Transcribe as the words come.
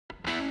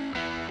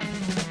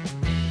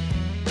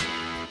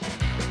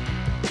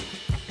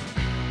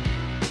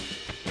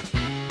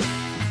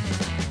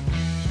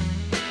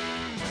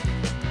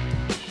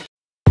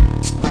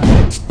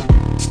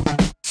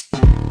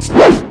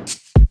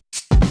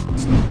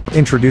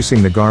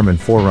Introducing the Garmin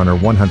Forerunner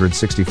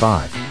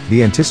 165,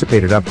 the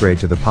anticipated upgrade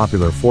to the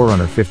popular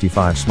Forerunner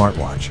 55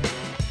 smartwatch.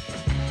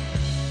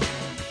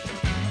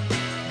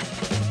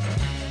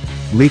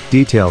 Leaked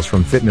details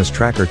from fitness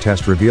tracker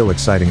test reveal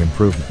exciting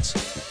improvements.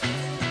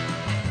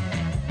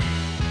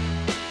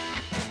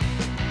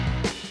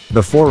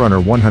 The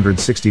Forerunner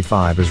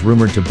 165 is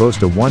rumored to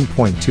boast a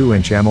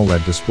 1.2-inch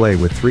AMOLED display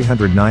with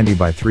 390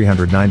 by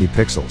 390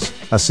 pixels,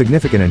 a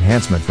significant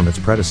enhancement from its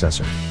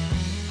predecessor.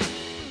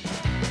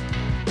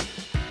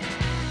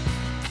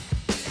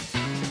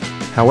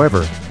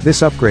 However,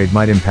 this upgrade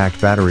might impact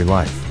battery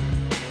life.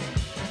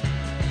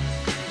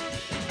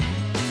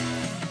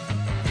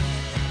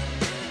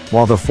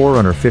 While the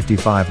Forerunner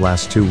 55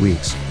 lasts 2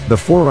 weeks, the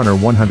Forerunner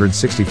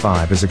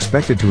 165 is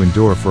expected to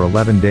endure for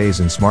 11 days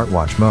in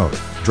smartwatch mode,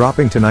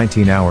 dropping to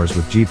 19 hours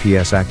with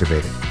GPS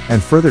activated,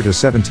 and further to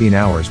 17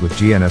 hours with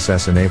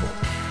GNSS enabled.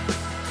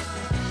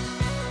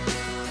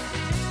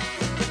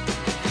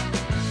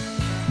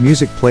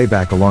 Music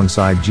playback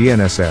alongside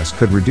GNSS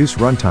could reduce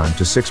runtime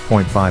to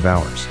 6.5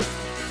 hours.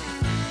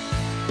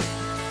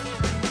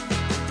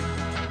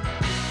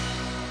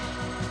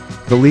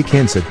 The leak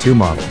hints at 2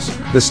 models,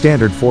 the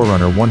standard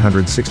Forerunner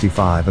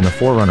 165 and the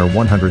Forerunner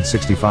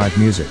 165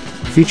 Music,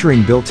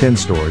 featuring built-in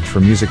storage for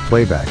music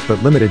playback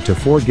but limited to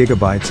 4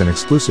 GB and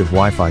exclusive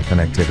Wi-Fi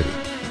connectivity.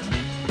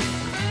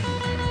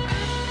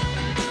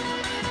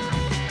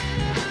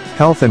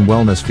 Health and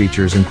wellness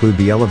features include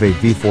the Elevate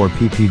V4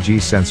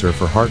 PPG sensor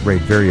for heart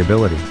rate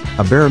variability,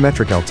 a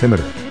barometric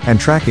altimeter, and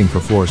tracking for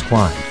floors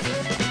climbed.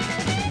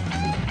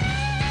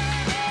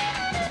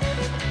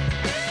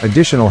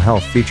 Additional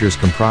health features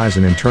comprise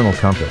an internal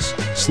compass,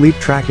 sleep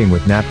tracking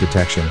with nap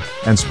detection,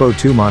 and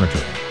SPO2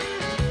 monitoring.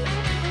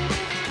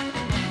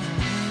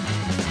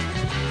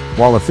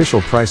 While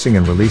official pricing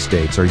and release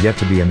dates are yet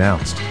to be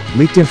announced,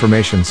 leaked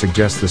information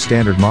suggests the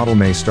standard model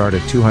may start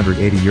at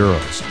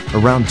 €280,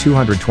 around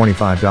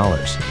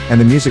 $225,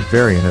 and the music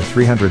variant at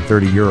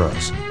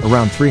 €330,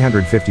 around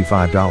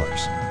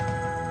 $355.